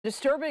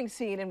Disturbing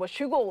scene in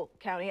Washougal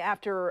County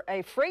after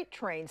a freight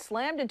train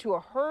slammed into a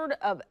herd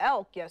of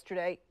elk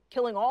yesterday,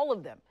 killing all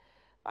of them.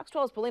 Fox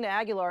 12's Paulina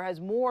Aguilar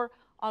has more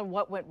on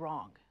what went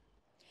wrong.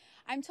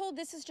 I'm told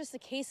this is just a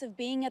case of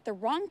being at the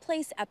wrong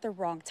place at the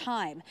wrong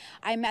time.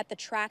 I'm at the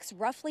tracks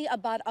roughly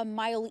about a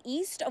mile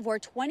east of where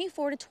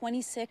 24 to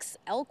 26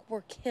 elk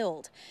were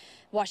killed.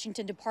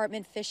 Washington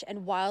Department Fish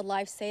and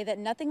Wildlife say that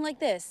nothing like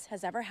this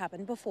has ever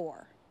happened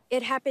before.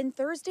 It happened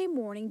Thursday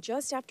morning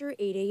just after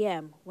 8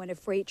 a.m. when a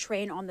freight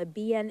train on the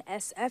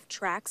BNSF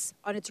tracks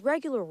on its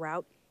regular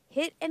route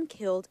hit and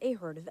killed a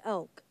herd of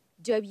elk.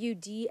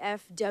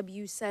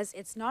 WDFW says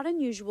it's not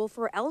unusual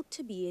for elk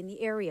to be in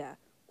the area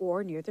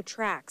or near the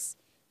tracks,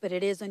 but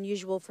it is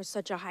unusual for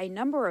such a high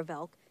number of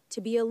elk to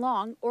be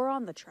along or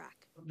on the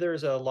track.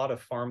 There's a lot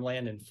of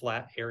farmland and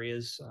flat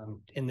areas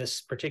in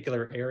this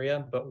particular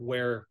area, but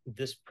where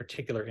this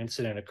particular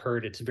incident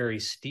occurred, it's very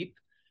steep.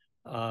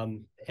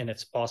 And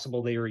it's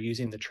possible they were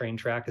using the train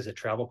track as a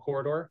travel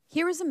corridor.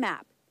 Here is a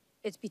map.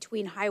 It's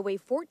between Highway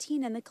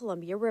 14 and the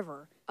Columbia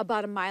River,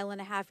 about a mile and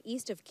a half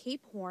east of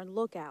Cape Horn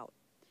Lookout.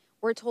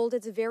 We're told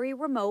it's a very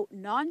remote,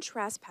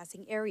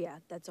 non-trespassing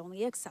area that's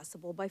only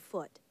accessible by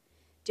foot.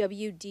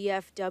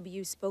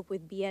 WDFW spoke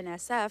with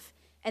BNSF,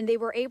 and they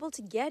were able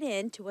to get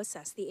in to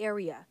assess the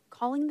area,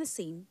 calling the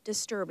scene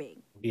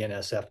disturbing.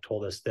 BNSF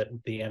told us that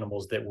the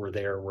animals that were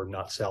there were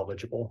not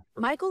salvageable.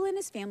 Michael and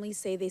his family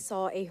say they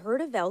saw a herd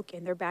of elk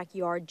in their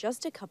backyard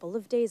just a couple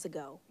of days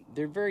ago.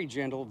 They're very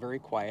gentle, very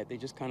quiet. They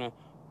just kind of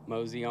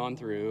mosey on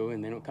through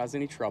and they don't cause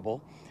any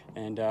trouble.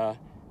 And,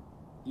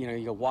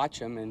 you'll watch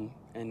them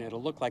and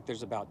it'll look like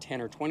there's about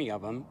 10 or 20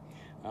 of them.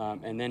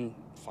 And then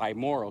 5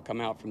 more will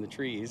come out from the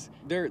trees.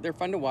 They're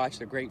fun to watch.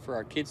 They're great for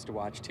our kids to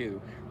watch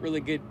too.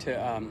 Really good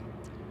to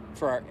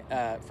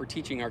for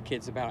teaching our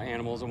kids about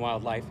animals and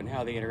wildlife and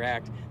how they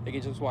interact. They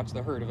can just watch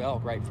the herd of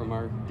elk right from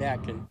our deck.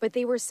 But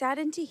they were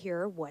saddened to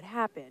hear what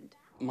happened.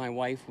 My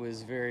wife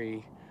was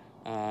very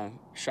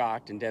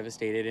shocked and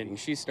devastated, and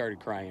she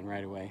started crying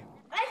right away.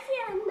 I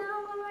can't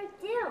know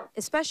what to do.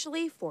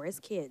 Especially for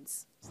his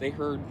kids. They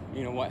heard,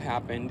 what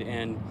happened,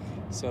 and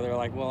so they're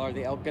like, well, are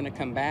the elk going to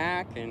come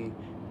back? And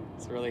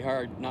it's really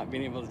hard not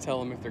being able to tell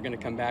them if they're going to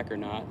come back or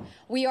not.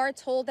 We are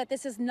told that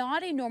this is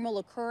not a normal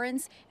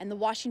occurrence, and the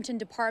Washington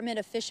Department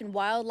of Fish and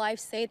Wildlife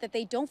say that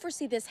they don't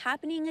foresee this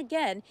happening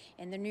again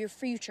in the near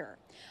future.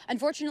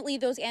 Unfortunately,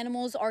 those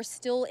animals are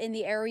still in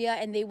the area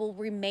and they will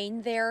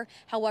remain there.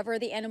 However,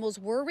 the animals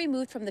were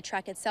removed from the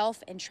track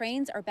itself and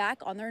trains are back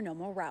on their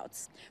normal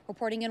routes.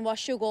 Reporting in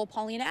Washougal,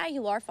 Paulina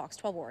Aguilar, Fox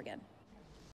 12 Oregon.